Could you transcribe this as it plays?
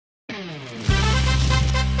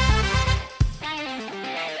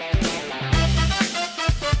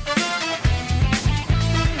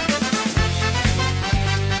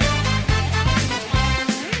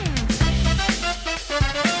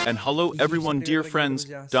And hello everyone, dear friends,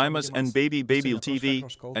 Dimas and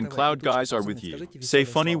Baby.tv and Cloud guys are with you. Say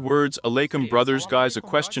funny words, alaikum brothers guys. A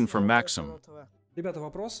question for Maxim.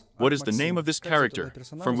 What is the name of this character?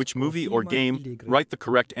 From which movie or game? Write the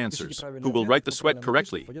correct answers. Who will write the sweat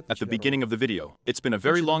correctly at the beginning of the video? It's been a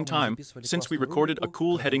very long time since we recorded a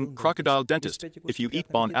cool heading, Crocodile Dentist. If you eat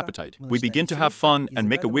bon appetit. We begin to have fun and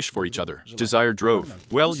make a wish for each other. Desire drove.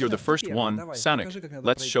 Well, you're the first one, Sonic.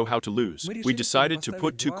 Let's show how to lose. We decided to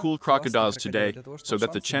put two cool crocodiles today so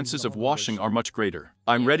that the chances of washing are much greater.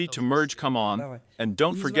 I'm ready to merge, come on. And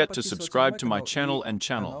don't forget to subscribe to my channel and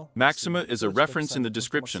channel. Maxima is a reference in the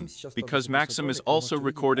description, because Maxim is also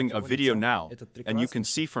recording a video now, and you can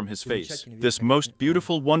see from his face this most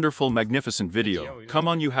beautiful, wonderful, magnificent video. Come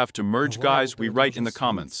on, you have to merge guys, we write in the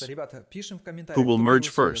comments. Who will merge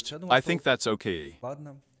first? I think that's okay.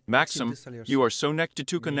 Maxim, you are so neck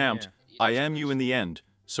to namped, I am you in the end,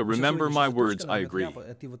 so remember my words, I agree.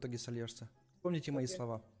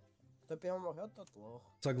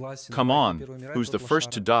 Come on, who's the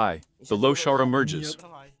first to die? The Loshara merges.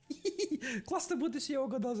 Классно будет, если я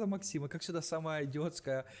угадал за Максима. Как всегда, самая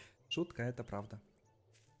идиотская шутка, это правда.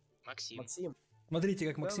 Максим. Смотрите,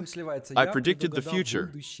 как Максим сливается. I predicted the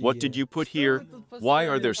future. What did you put here? Why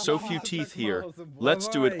are there so few teeth here? Let's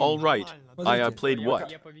do it all right. I played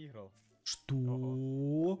what?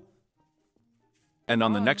 Что? And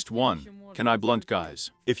on the next one, can I blunt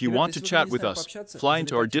guys? If you want to chat with us, fly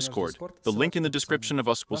into our Discord. The link in the description of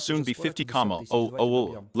us will soon be 50,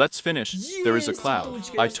 Let's finish. There is a cloud.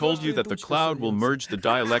 I told you that the cloud will merge the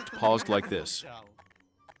dialect paused like this.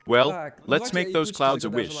 Well, let's make those clouds a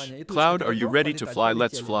wish. Cloud, are you ready to fly?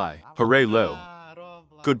 Let's fly. Hooray, low.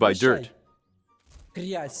 Goodbye, dirt.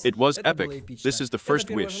 It was epic. This is the first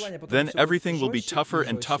wish. Then everything will be tougher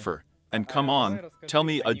and tougher. And come on, tell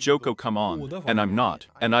me a joke, oh come on. And I'm not.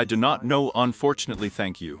 And I do not know, unfortunately,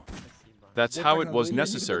 thank you. That's how it was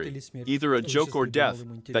necessary. Either a joke or death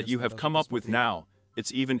that you have come up with now.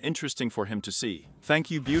 It's even interesting for him to see.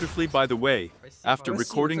 Thank you beautifully, by the way. After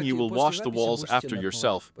recording you will wash the walls after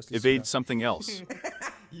yourself. Evade something else.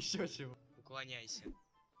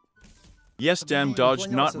 Yes, damn dodge,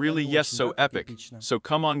 not really, yes, so epic. So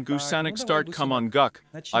come on, Gusanic, start, come on, Guk.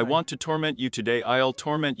 I want to torment you today, I'll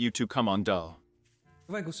torment you too, come on, dull.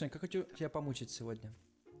 Давай, Гусанька, хочу тебя помучить сегодня.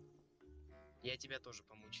 Я тебя тоже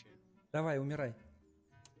помучаю. Давай, умирай.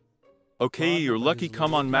 Okay, you're lucky,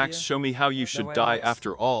 come on, Max, show me how you should die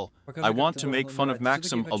after all. I want to make fun of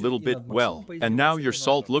Maxim a little bit, well. And now your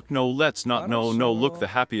salt, look, no, let's not, no, look, the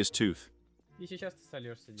happiest tooth.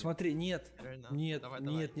 Смотри, нет,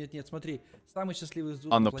 смотри, самый счастливый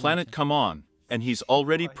зуб. On the planet, come on, and he's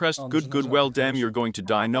already pressed good, well, damn, you're going to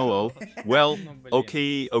die, no, oh, well,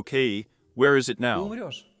 okay, where is it now?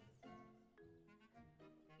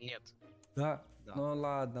 Нет. Да, ну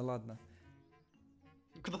ладно.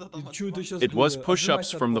 It was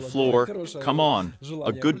push-ups from the floor, come on,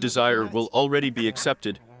 a good desire will already be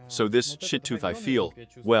accepted, so this shit tooth I feel,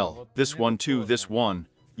 well, this one too, this one,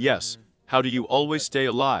 yes. How do you always stay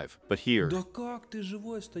alive, but here? Да как ты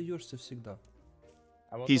живой остаешься всегда?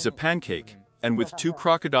 He's a pancake, and with two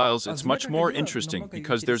crocodiles it's much more interesting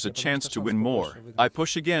because there's a chance to win more. I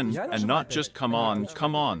push again, and not just come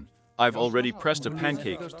on. I've already pressed a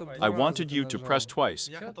pancake. I wanted you to press twice.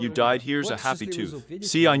 You died, here's a happy tooth.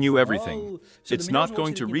 See, I knew everything. It's not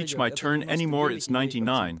going to reach my turn anymore, it's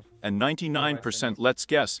 99, and 99% let's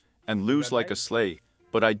guess, and lose like a sleigh.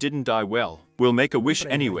 But I didn't die well. We'll make a wish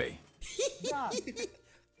anyway.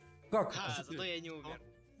 Как?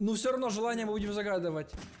 Ну все равно желание мы будем загадывать.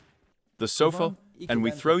 The sofa, and we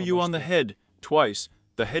throw you on the head, twice.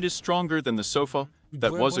 The head is stronger than the sofa.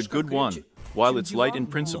 That was a good one, while it's light in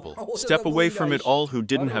principle. Step away from it all who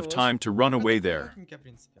didn't have time to run away there.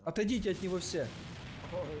 Отойдите от него все.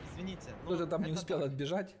 Кто-то там не успел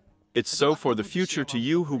отбежать. It's so for the future to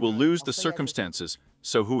you who will lose the circumstances.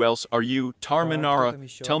 So who else are you? Terminator.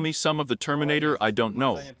 Tell me some of the Terminator I don't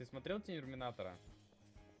know. Ты смотрел Терминатора?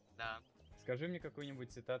 Да. Скажи мне какую-нибудь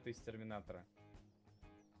цитату из Терминатора.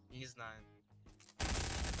 Не знаю.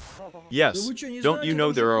 Yes, don't you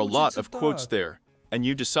know there are a lot of quotes there? And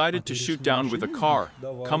you decided to shoot down with a car.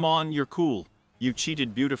 Come on, you're cool. You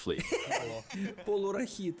cheated beautifully.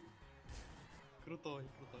 Полурахит.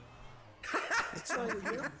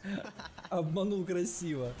 Обманул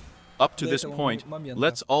красиво. Up to this point,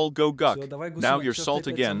 let's all go guck. Now you're salt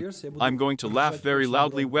again. I'm going to laugh very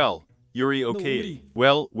loudly, well. Yuri okay.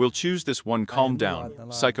 Well, we'll choose this one. Calm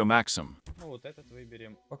down. Psycho Maxim. Ну вот этот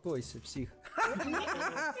выберем. Покойся, псих.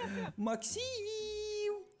 Максим!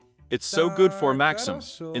 It's so good for Maxim.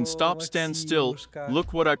 In Stop Stand Still,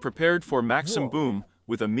 look what I prepared for Maxim. Boom,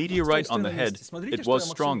 with a meteorite on the head. It was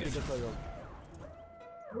strongest.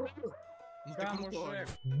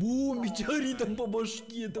 Бум, метеоритом по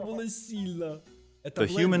башке, это было сильно. The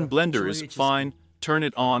human blender is fine. Turn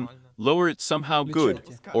it on. Lower it somehow good.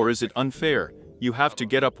 Or is it unfair? You have to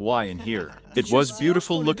get up Y in here. It was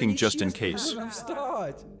beautiful looking just in case.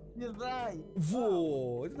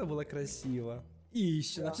 Во, это было красиво. И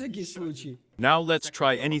еще, на всякий случай. Now let's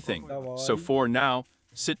try anything. So for now,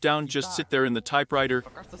 sit down, just sit there in the typewriter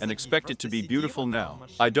and expect it to be beautiful now.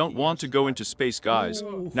 I don't want to go into space, guys.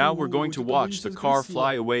 Now we're going to watch the car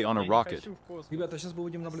fly away on a rocket. Ребята, сейчас мы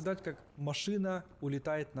будем наблюдать, как машина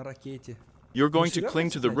улетает на ракете. You're going to cling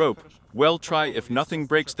to the rope. Well, try. If nothing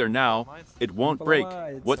breaks there now, it won't break.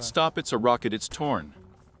 What stop? It's a rocket, it's torn.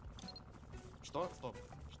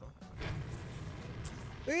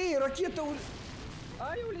 Эй, ракета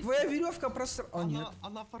Твоя веревка просто... О, нет.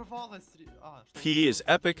 He is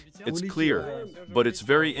epic, it's clear, but it's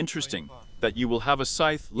very interesting that you will have a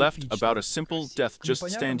scythe left about a simple death. Just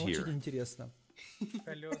stand here. Колеса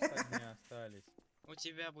не остались. У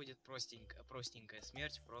тебя будет простенькая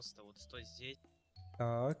смерть, просто вот стой здесь.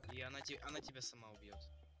 Так. И она тебя сама убьет.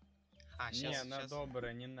 Не, она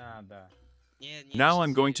добрая, не надо. Now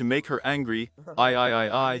I'm going to make her angry.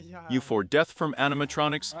 You for death from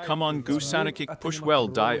animatronics. Come on, Goosanakik, push well,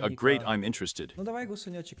 die a great. I'm interested. Ну давай,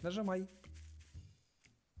 гусанечек, нажимай.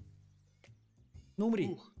 Ну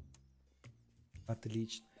умри.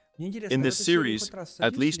 Отлично. In this series,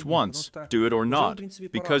 at least once, do it or not,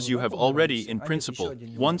 because you have already, in principle,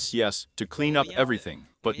 once yes, to clean up everything,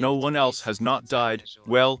 but no one else has not died.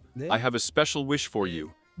 Well, I have a special wish for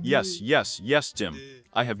you. Yes, yes, yes, Dim.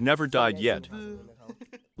 I have never died yet.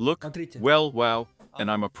 Look, well, wow,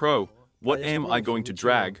 and I'm a pro. What am I going to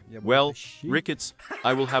drag? Well, Rickets,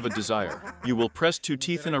 I will have a desire. You will press 2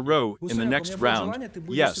 teeth in a row in the next round.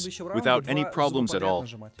 Yes, without any problems at all.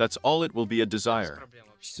 That's all, it will be a desire.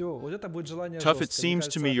 Tough, it seems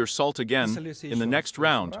to me you're salt again. In the next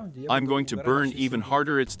round, I'm going to burn even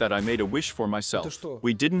harder. It's that I made a wish for myself.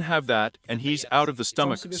 We didn't have that, and he's out of the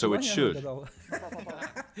stomach, so it should.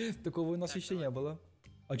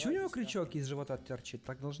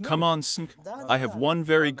 Come on, Sink. I have one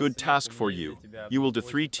very good task for you. You will do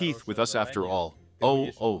 3 teeth with us after all.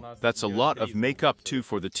 Oh, that's a lot of makeup too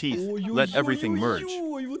for the teeth. Let everything merge.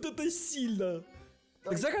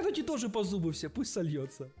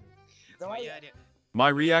 My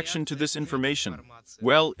reaction to this information?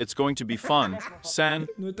 Well, it's going to be fun. San,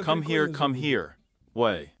 come here, come here.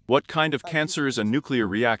 Way. What kind of cancer is a nuclear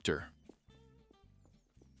reactor?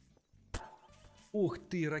 Ух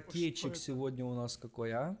ты, ракетчик сегодня у нас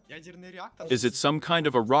какой, а? Is it some kind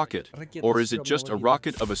of a rocket? Or is it just a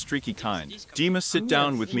rocket of a streaky kind? Dimas, sit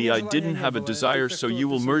down with me. I didn't have a desire, so you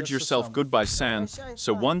will merge yourself. Goodbye, San.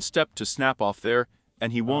 So 1 step to snap off there,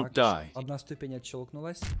 and he won't die.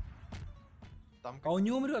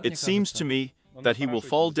 It seems to me that he will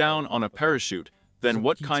fall down on a parachute. Then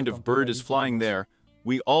what kind of bird is flying there?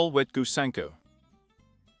 We all wet Gusanko.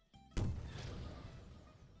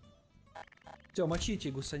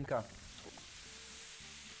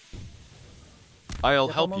 I'll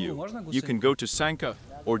help you. You can go to Sanka,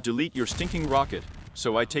 or delete your stinking rocket,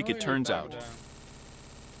 so I take it turns out.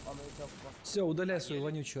 Все, удаляй свою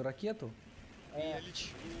вонючую ракету.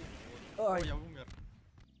 Ай.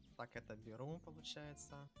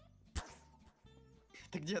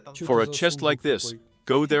 For a chest like this,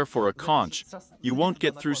 go there for a conch. You won't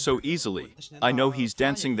get through so easily. I know he's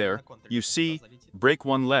dancing there. You see, break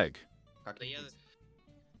 1 leg.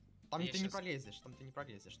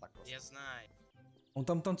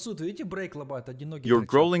 Your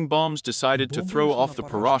growling bombs decided to throw off the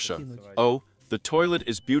parasha. Oh, the toilet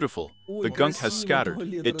is beautiful. The gunk has scattered.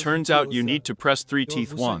 It turns out you need to press 3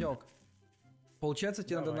 teeth 1. Получается,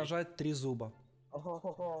 тебе надо нажать 3 зуба.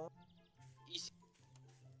 1.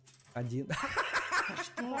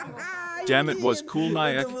 Damn, it was cool,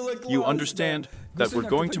 Nayak. You understand that we're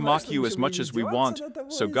going to mock you as much as we want.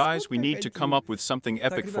 So guys, we need to come up with something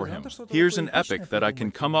epic for him. Here's an epic that I can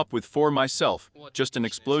come up with for myself. Just an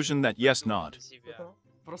explosion that yes, not.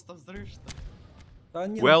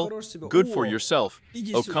 Well, good for yourself.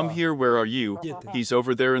 Oh, come here, where are you? He's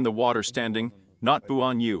over there in the water standing. Not boo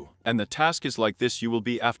on you. And the task is like this, you will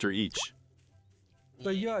be after each.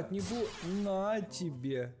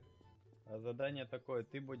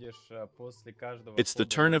 It's the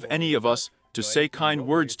turn of any of us to say kind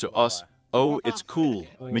words to us. Oh, it's cool.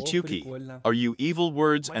 Mituki, прикольно. are you evil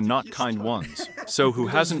words and not kind ones? So who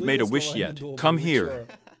hasn't made a wish yet? Come here.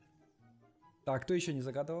 Так, кто еще не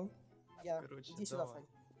загадывал? Я. Короче, Иди сюда, давай. Сань.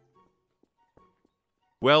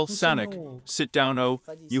 Well, Ну, Sanic, Санек. sit down. Oh,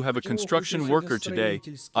 you have a construction worker today.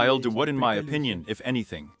 I'll do what in my opinion, if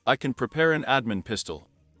anything. I can prepare an admin pistol.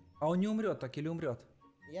 А он не умрет так или умрет?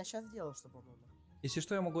 Я сейчас сделал, чтобы он умер. Если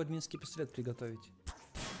что, я могу админский пистолет приготовить.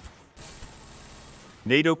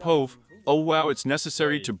 NATO Pov, oh wow, it's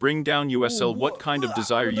necessary to bring down USL. What kind of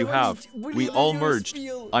desire you have? We all merged.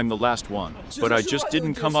 I'm the last one. But I just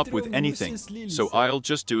didn't come up with anything. So I'll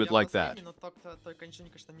just do it like that. Только ничего,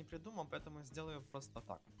 конечно, не придумал, поэтому сделаю просто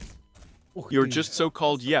так. Ух You're ты. just so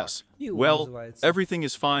called yes. Well, everything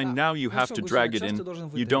is fine now, you have to drag it in.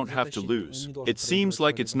 You don't have to lose. It seems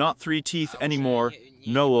like it's not 3 teeth anymore.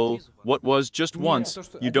 No, oh, what was just once,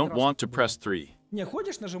 you don't want to press 3. Не,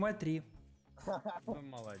 ходишь, нажимай 3. Ну,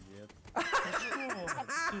 молодец.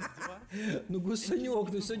 Ну,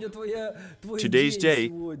 Гусанек, ну сегодня твой Today's day,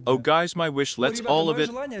 сегодня. oh guys, my wish, let's ребята, all of мое it.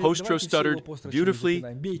 желание, Postro давайте все stuttered, его построчно beautifully,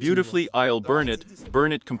 запинаем. Бейте beautifully, I'll burn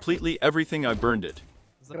it completely, everything I burned it.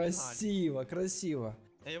 Запинали. Красиво, красиво.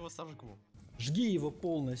 Я его сожгу. Жги его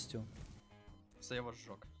полностью. Все, я его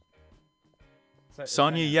сжег.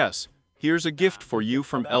 Sonia, yes. Here's a gift for you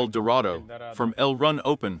from El Dorado. From El Run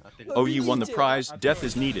Open. Oh, you won the prize. Death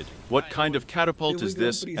is needed. What kind of catapult is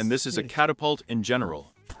this? And this is a catapult in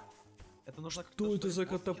general. Это нужно Что это за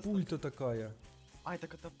катапульта такая? А, это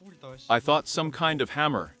катапульта вообще. I thought some kind of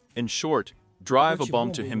hammer. In short, drive a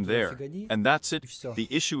bomb to him there. And that's it. The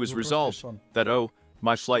issue is resolved. That oh,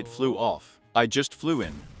 my flight flew off. I just flew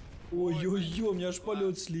in. Ой-ой-ой, у меня аж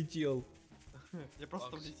полет слетел. Я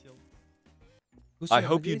просто улетел. I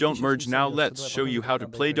hope you don't merge now. Let's show you how to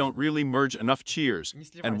play. Don't really merge enough. Cheers.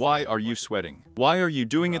 And why are you sweating? Why are you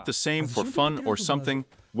doing it the same for fun or something?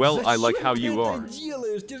 Well, I like how you are. Зачем ты это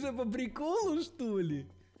делаешь? Тебе же по приколу, что ли?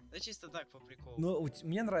 Да чисто так, по приколу. Ну,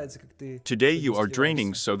 мне нравится, как ты... Today you are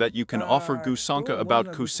draining so that you can offer Gusanka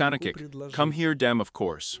about Kusanakik. Come here, Dem, of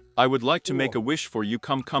course. I would like to make a wish for you.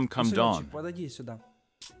 Come, Dawn. Подойди сюда.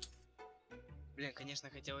 Блин, конечно,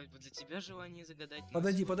 хотелось бы для тебя желание загадать. но-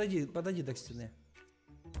 Подойди до стены.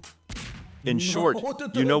 In short,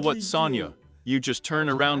 you know what, Sonia? You just turn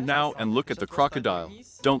around now and look at the crocodile.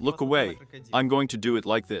 Don't look away. I'm going to do it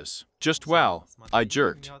like this. Just wow, I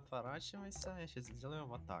jerked. Не отворачивайся, я сейчас сделаю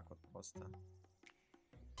вот так вот просто.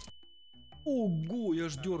 Ого, я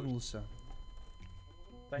ж дернулся.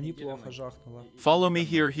 Неплохо жахнуло. Follow me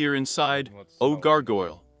here inside. Oh,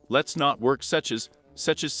 gargoyle. Let's not work such as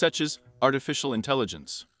artificial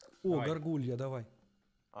intelligence. О, горгулья, давай.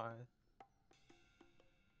 А,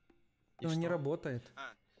 и Она не что? работает.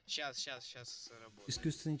 А, сейчас работает.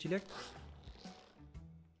 Искусственный интеллект?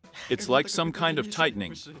 It's like some kind of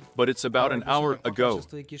tightening, but it's about an hour ago.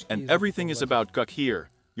 And everything is about guck here.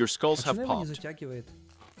 Your skulls have Почему его не popped. затягивает?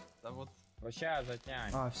 Да вот, Сейчас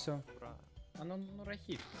затянь. А, все. ура. Ну,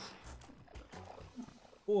 рахит.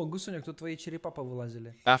 О, Гусуняк, тут твои черепа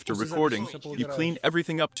повылазили. After recording, you cleaned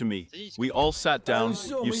everything up to me. We all sat down.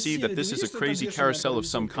 You see that this is a crazy carousel of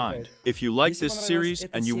some kind. If you like this series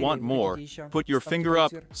and you want more, put your finger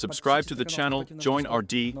up, subscribe to the channel, join our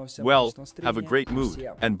D. Well, have a great mood,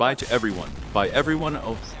 and bye to everyone. Bye everyone.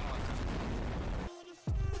 Oh.